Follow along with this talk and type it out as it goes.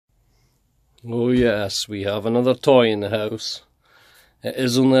Oh yes, we have another toy in the house. It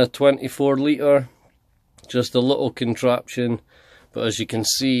is only a 24 litre, just a little contraption, but as you can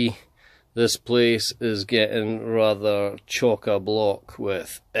see, this place is getting rather chock-a-block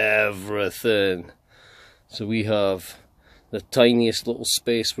with everything. So we have the tiniest little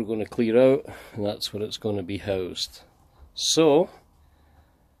space we're going to clear out, and that's where it's going to be housed. So,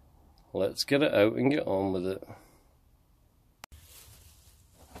 let's get it out and get on with it.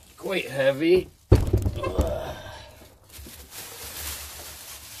 Quite heavy.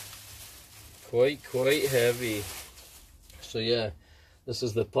 Quite heavy. So yeah, this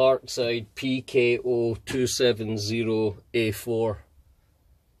is the Parkside PKO 270A4.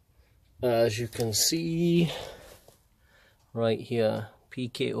 As you can see right here,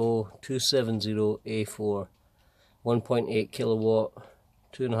 PKO 270A4, 1.8 kilowatt,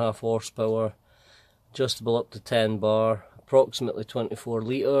 2.5 horsepower, adjustable up to 10 bar, approximately 24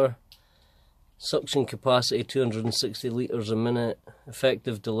 litre, suction capacity 260 litres a minute,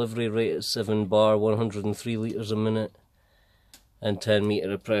 effective delivery rate at 7 bar, 103 litres a minute, and 10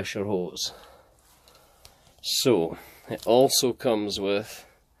 metre of pressure hose. So it also comes with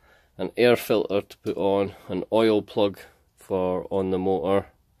an air filter to put on, an oil plug for on the motor,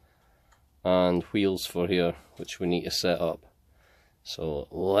 and wheels for here, which we need to set up. So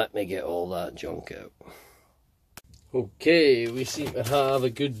let me get all that junk out. Okay, we seem to have a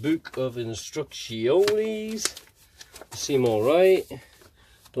good book of instructions. Seem alright.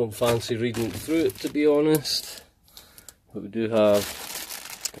 Don't fancy reading through it, to be honest. But we do have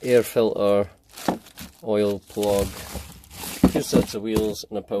air filter, oil plug, 2 sets of wheels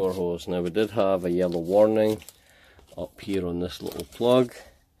and a power hose. Now we did have a yellow warning up here on this little plug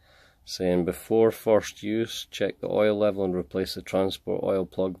saying before first use, check the oil level and replace the transport oil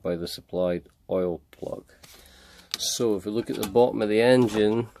plug by the supplied oil plug. So if we look at the bottom of the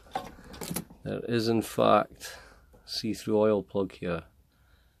engine, there is in fact a see-through oil plug here.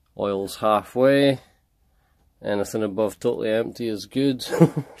 Oil's halfway, anything above totally empty is good.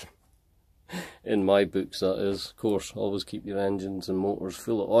 In my books, that is. Of course, always keep your engines and motors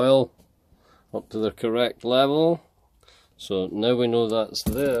full of oil up to the correct level. So now we know that's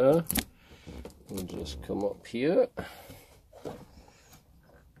there, we'll just come up here.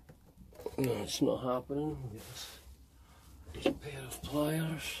 No, it's not happening. Just a pair of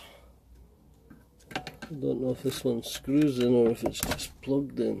pliers. I don't know if this one screws in or if it's just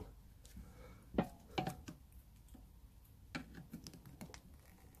plugged in.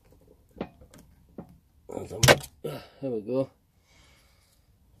 There we go.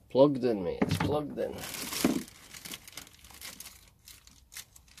 Plugged in, mate. It's plugged in.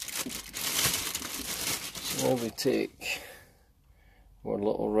 So now we take our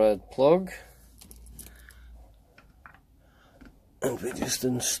little red plug and we just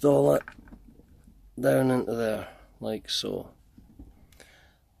install it down into there, like so.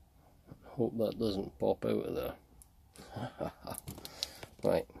 Hope that doesn't pop out of there.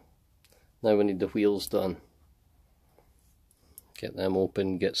 Right, now we need the wheels done. Get them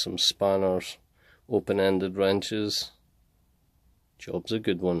open, get some spanners, open-ended wrenches. Job's a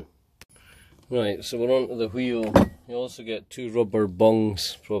good one. Right, so we're onto the wheel. You also get 2 rubber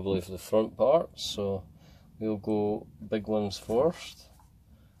bungs, probably for the front parts, so we'll go big ones first,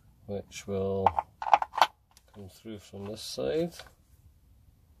 which will come through from this side.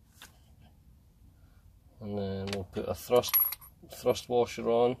 And then we'll put a thrust washer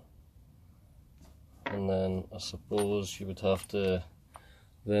on. And then I suppose you would have to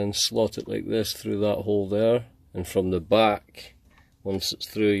then slot it like this through that hole there, and from the back, once it's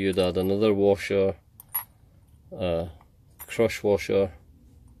through, you'd add another washer, a crush washer,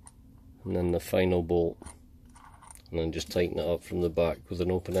 and then the final bolt, and then just tighten it up from the back with an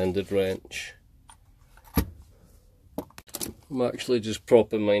open-ended wrench. I'm actually just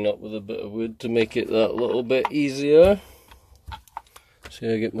propping mine up with a bit of wood to make it that little bit easier.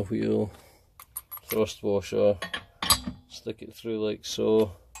 So I get my wheel, thrust washer, stick it through like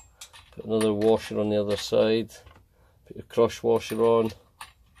so, put another washer on the other side, put a crush washer on,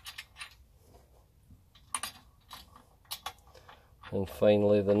 and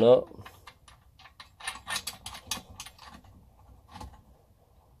finally the nut.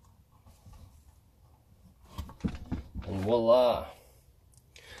 And voila!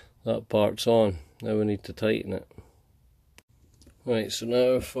 That part's on. Now we need to tighten it. Right, so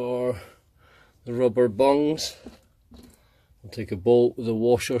now for the rubber bungs, we'll take a bolt with a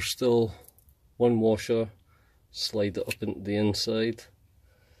washer still, one washer, slide it up into the inside.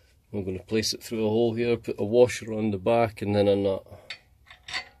 I'm going to place it through a hole here, put a washer on the back and then a nut.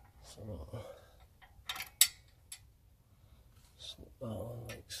 So, slip that on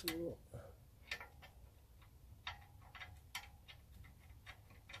like so.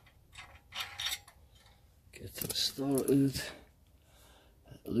 started.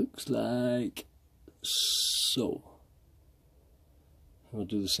 It looks like so. We'll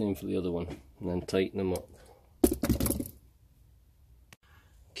do the same for the other one and then tighten them up.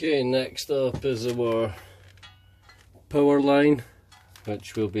 Okay, next up is our power line,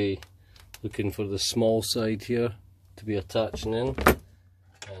 which we'll be looking for the small side here to be attaching in.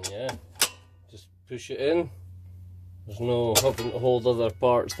 And yeah, just push it in. There's no having to hold other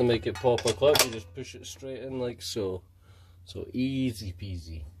parts to make it pop or clip, you just push it straight in like so. So easy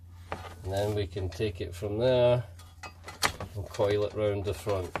peasy. And then we can take it from there and coil it round the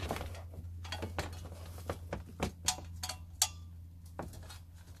front.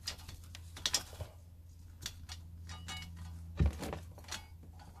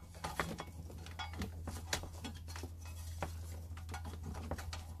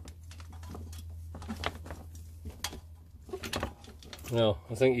 Well,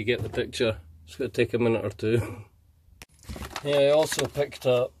 I think you get the picture. It's going to take a minute or two. Yeah, I also picked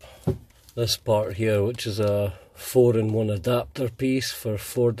up this part here, which is a 4-in-1 adapter piece for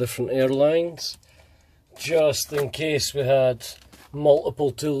 4 different airlines, just in case we had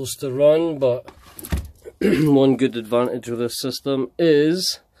multiple tools to run. But one good advantage of this system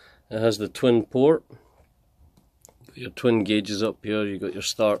is it has the twin port. Got your twin gauges up here, you got your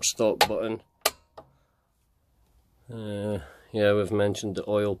start stop button. Yeah, we've mentioned the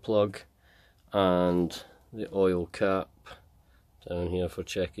oil plug and the oil cap down here for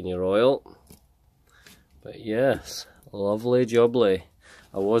checking your oil. But yes, lovely jubbly.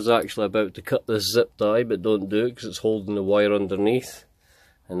 I was actually about to cut this zip tie, but don't do it because it's holding the wire underneath,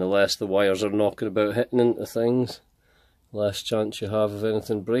 and the less the wires are knocking about hitting into things, the less chance you have of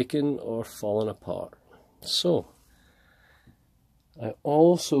anything breaking or falling apart. So I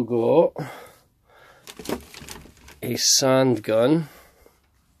also got a sand gun,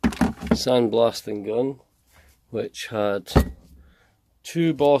 sand blasting gun, which had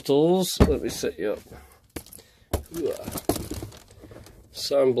 2 bottles. Let me set you up.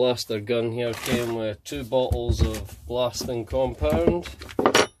 Sandblaster gun here came with 2 bottles of blasting compound,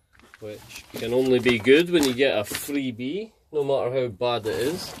 which can only be good when you get a freebie, no matter how bad it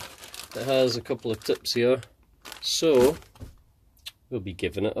is. It has a couple of tips here, so we'll be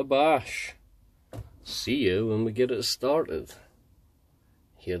giving it a bash. See you when we get it started.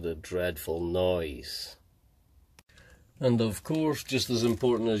 Hear the dreadful noise. And of course, just as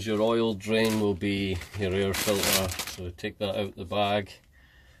important as your oil drain will be your air filter. So we take that out the bag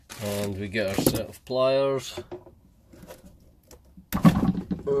and we get our set of pliers.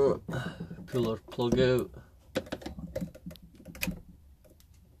 Pull our plug out.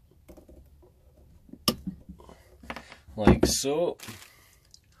 Like so.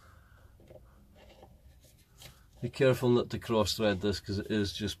 Be careful not to cross thread this because it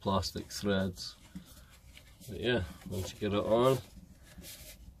is just plastic threads. But yeah, once you get it on,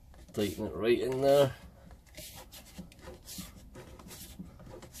 tighten it right in there.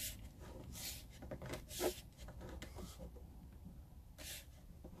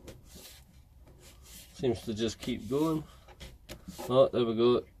 Seems to just keep going. Oh, there we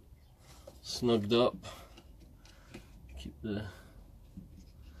go. Snugged up. Keep the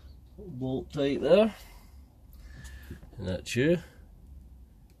bolt tight there. And that's you.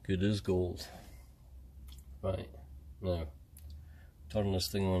 Good as gold. Right, now turn this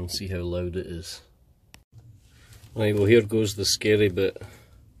thing on and see how loud it is. Right, well here goes the scary bit.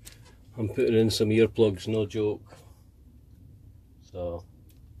 I'm putting in some earplugs, no joke. So,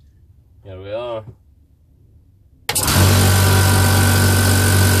 here we are.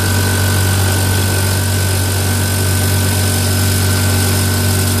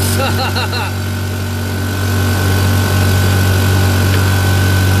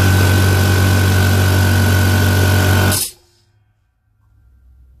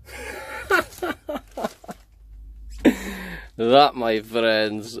 That, my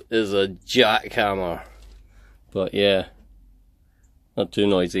friends, is a jackhammer. But yeah, not too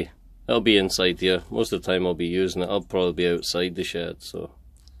noisy. It'll be inside here. Most of the time I'll be using it. I'll probably be outside the shed, so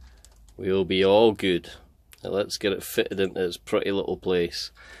we'll be all good. Now let's get it fitted into its pretty little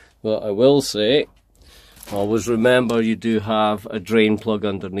place. But I will say, always remember you do have a drain plug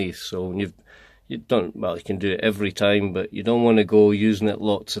underneath. So when you can do it every time, but you don't want to go using it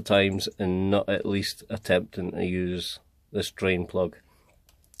lots of times and not at least attempting to use this drain plug.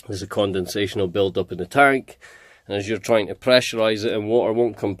 There's a condensation will build up in the tank, and as you're trying to pressurize it and water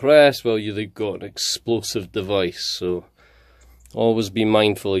won't compress, well, you've got an explosive device. So always be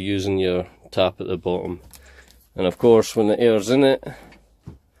mindful of using your tap at the bottom. And of course, when the air's in it,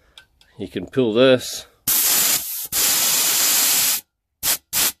 you can pull this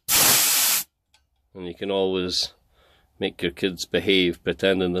and you can always make your kids behave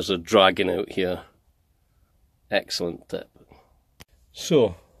pretending there's a dragon out here. Excellent tip.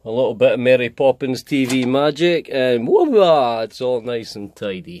 So, a little bit of Mary Poppins TV magic, and voila, it's all nice and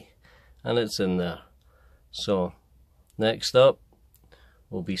tidy. And it's in there. So, next up,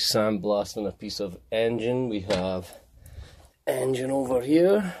 we'll be sandblasting a piece of engine. We have engine over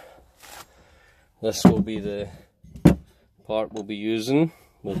here. This will be the part we'll be using.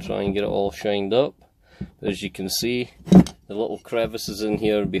 We'll try and get it all shined up. But as you can see, the little crevices in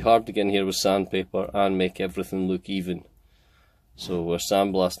here, it'd be hard to get in here with sandpaper and make everything look even. So where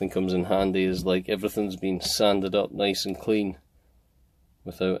sandblasting comes in handy is like everything's been sanded up nice and clean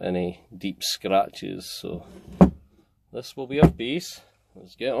without any deep scratches. So this will be our piece.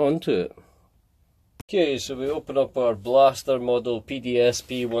 Let's get on to it. Okay, so we open up our blaster model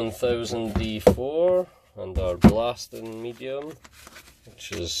PDSP 1000D4 and our blasting medium,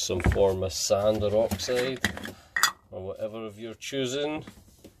 which is some form of sand or oxide or whatever of your choosing.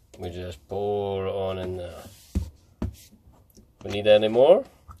 We just pour it on in there. If we need any more,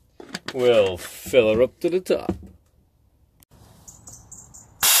 we'll fill her up to the top.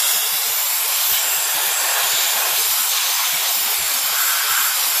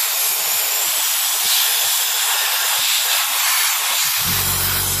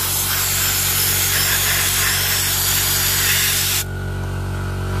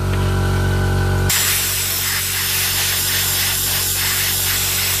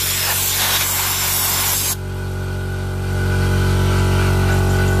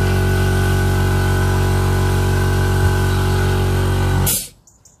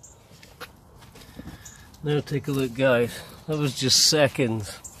 Now take a look, guys. That was just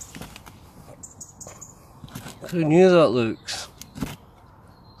seconds. How new that looks.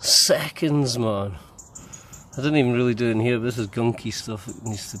 Seconds, man. I didn't even really do it in here, but this is gunky stuff. It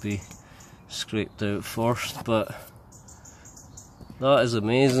needs to be scraped out first, but that is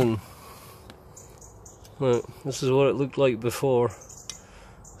amazing. Look, this is what it looked like before.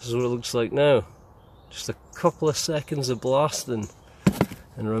 This is what it looks like now. Just a couple of seconds of blasting.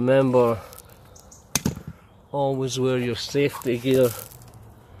 And remember, always wear your safety gear.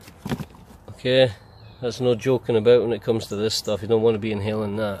 Okay, that's no joking about when it comes to this stuff. You don't want to be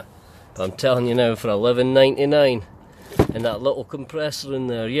inhaling that. But I'm telling you now, for $11.99 and that little compressor in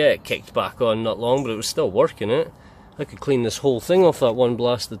there, yeah, it kicked back on not long, but it was still working it. I could clean this whole thing off that one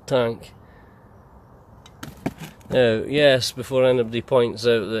blasted tank. Now, yes, before anybody points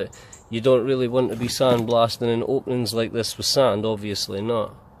out that you don't really want to be sandblasting in openings like this with sand, obviously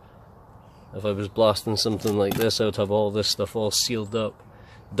not. If I was blasting something like this, I would have all this stuff all sealed up,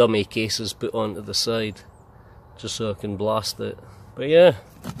 dummy cases put onto the side, just so I can blast it. But yeah,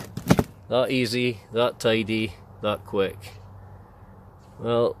 that easy, that tidy, that quick.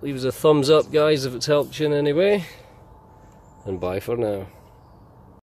 Well, leave us a thumbs up, guys, if it's helped you in any way, and bye for now.